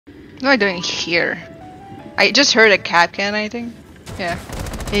What am I doing here? I just heard a cap can, I think. Yeah.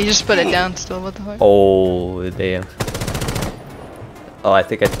 You just put it down still, what the fuck? Oh, damn. Oh, I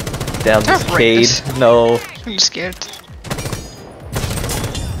think I downed this Cade. No. I'm scared.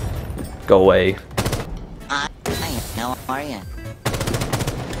 Go away. Hi, how are you?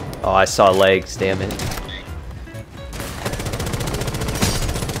 Oh, I saw legs, damn it.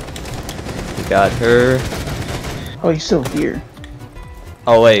 We got her. Oh, he's still here.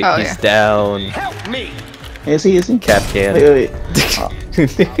 Oh wait, Oh, he's yeah. down. Help me! Is he? Is he? Cap can. Wait.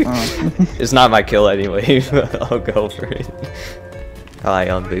 It's not my kill anyway. I'll go for it. Hi,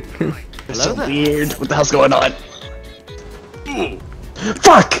 I'm big. It's so weird. What the hell's going on?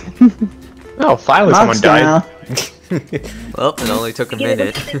 Fuck! Oh, finally someone died. Well, it only took a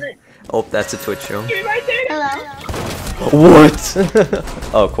minute. Oh, that's a Twitch show. Hello. What?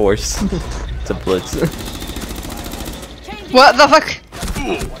 Oh, of course. It's a blitz. What the fuck?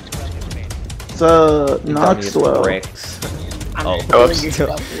 It's Knoxwell. Bricks. Oh. Oops.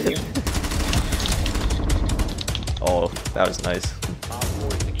 Oh, that was nice.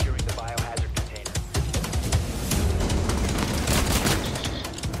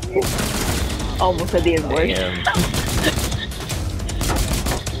 Almost at the end word. Damn.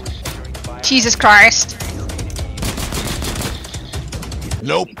 Jesus Christ.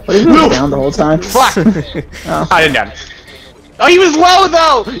 Nope. What, he was down the whole time? Fuck! Oh. I didn't die. Oh, he was low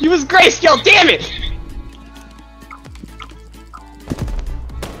though! He was grayscale, damn it!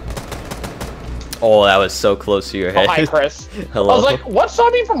 Oh, that was so close to your head. Oh, hi, Chris. Hello. I was like, what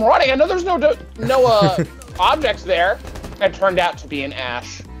stopped me from running? I know there's no objects there. It turned out to be an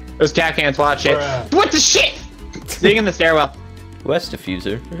Ash. Those cat cans, watch it. What the shit? Sitting in the stairwell. Who has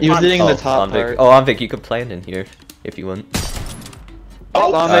diffuser? He was sitting in the top Anvik. part. Oh, Anvik, you could plant in here if you want.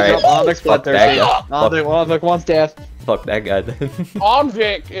 Oh, Alright. Fuck that guy. Anvik wants death. Fuck that guy then.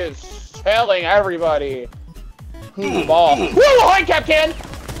 Anvik is telling everybody who's the ball. Woo! Hi, Cap Can!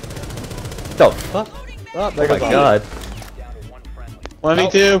 The fuck? Oh, there Oh my goes god.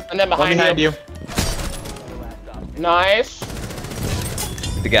 1v2. And then One behind behind you. Nice.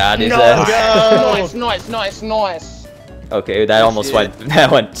 The god is Nice. Okay, that almost went. That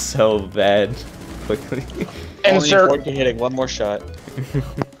went so bad. Quickly. Insert. Only hitting one more shot.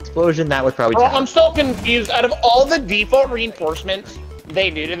 Explosion, that would probably Oh, count. I'm so confused. Out of all the default reinforcements they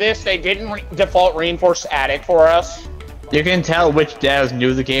do to this, they didn't default reinforce attic for us. You can tell which devs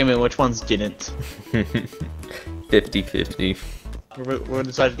knew the game and which ones didn't. 50-50. Where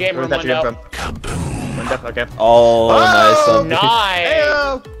did that Game room come window. from? Window, okay. Oh, nice. Oh, Anvik.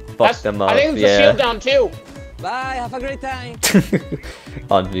 nice. Fuck them up. I think there's a Yeah. shield down too. Bye, have a great time.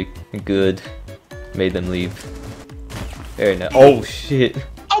 Anvik, good. Made them leave. Very nice. Oh shit.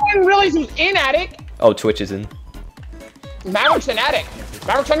 Oh, I didn't realize he was in attic. Oh, Twitch is in. Maverick's in attic.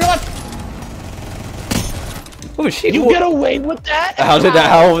 Maverick's on your left. Oh shit. You get away with that? How did that?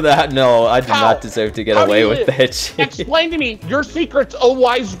 How that? No, I did How? not deserve to get How away did with you- that shit. Explain to me your secrets, oh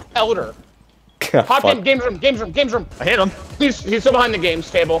wise elder. Hop in, games room. I hit him. He's still behind the games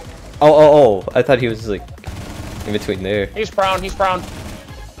table. Oh, I thought he was like in between there. He's prone.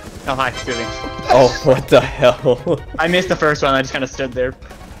 Oh, hi. Shooting. Oh, what the hell? I missed the first one. I just kind of stood there.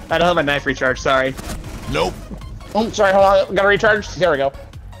 I don't have my knife recharge. Sorry. Oh, sorry, hold on. Gotta recharge. There we go.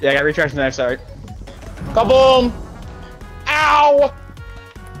 Yeah, I got recharged the knife. Sorry. Kaboom! Ow!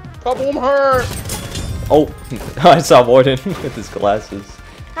 Kaboom hurt! Oh, I saw Warden with his glasses.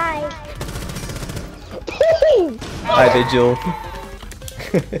 Hi. Hi, Vigil.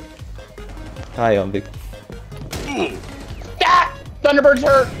 Hi, Anvik. Ah! Thunderbird's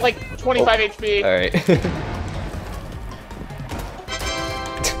hurt, like 25 HP. Alright.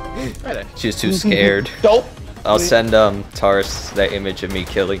 She's too scared. Dope. I'll send Taurus that image of me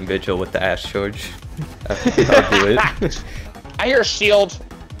killing Vigil with the Ash Charge. I'll do it. I hear a shield.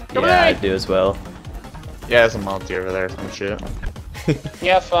 Come Yeah, I on. do as well. Yeah, there's a multi over there. Some shit.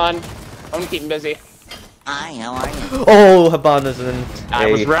 Yeah, fun. I'm gonna keep him busy. Hi, how are you? Oh, Habana's in. I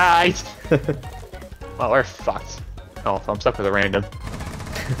was right. Well, we're fucked. Oh, I'm stuck with a random.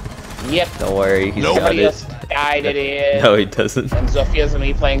 Yep. Don't worry, he's got Somebody it. else died at it. No, he doesn't. And Zophia's and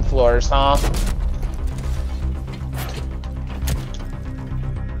me playing floors, huh?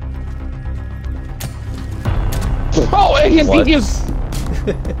 Oh, and his What? DQs!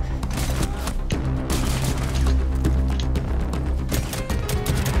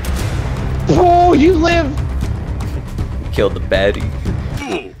 Oh, you live! Killed the baddie.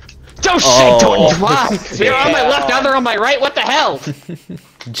 Don't Oh. don't drive! They're on my left, now they're on my right, what the hell?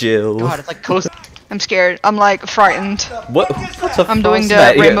 Jill. God, it's like coast. I'm scared. I'm like frightened. What? What's a I'm doing the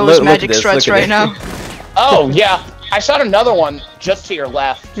frostbite? Here, Rainbow's look at magic this, struts look at right this. now. Oh, yeah. I shot another one just to your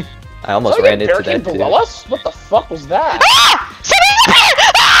left. I almost Did I ran get into barricade that below us? What the fuck was that?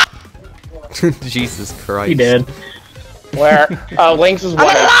 dude. Jesus Christ. He did. Where? Oh, Lynx is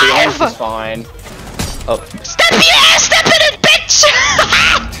white, so alive! Lynx is fine. Oh. Step in it, step in it, bitch!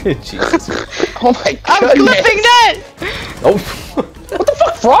 Jesus. Oh my I'm goodness! clipping that! Oh. What the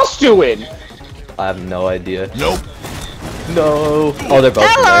fuck Frost doing? I have no idea. Nope. No. Oh, they're both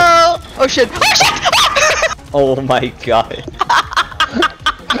in there. Hello! Oh shit! Oh shit! Oh my god.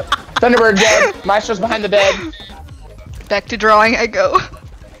 Thunderbird dead. Maestro's behind the bed. Back to drawing I go.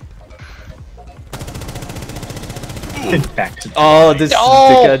 Back to Oh, this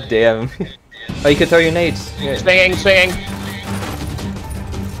Oh! goddamn. Oh, you can throw your nades. Yeah. Swinging, swinging.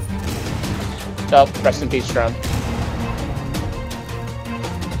 Oh, rest in peace, Strum.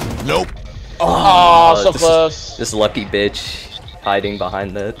 Nope. Oh, so this close. This lucky bitch hiding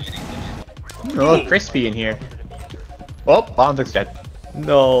behind that. Oh, crispy in here. Oh, Bonzic's dead.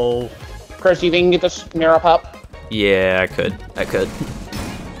 No. Chris, do you think you can get this Mira up? Yeah, I could.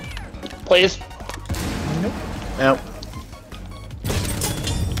 Please. Nope.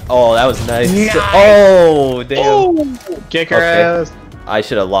 Oh, that was nice. Nice. Oh, damn. Kick her Okay. ass. I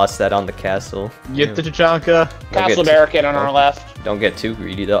should have lost that on the castle. Get the Tachanka. Castle get barricade on our left. Don't get too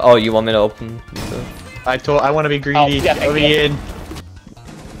greedy though. Oh, you want me to open? I want to be greedy. Oh, yeah, thank Let me you. in.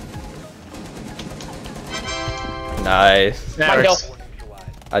 Nice. Mine go.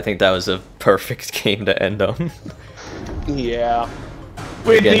 I think that was a perfect game to end on. Yeah.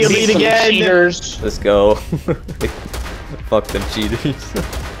 We Again. need to lead Some again. cheaters. Let's go. Fuck them cheaters.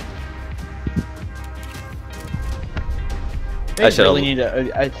 I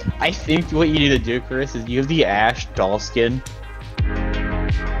should've- I think what you need to do, Chris, is you have the Ash doll skin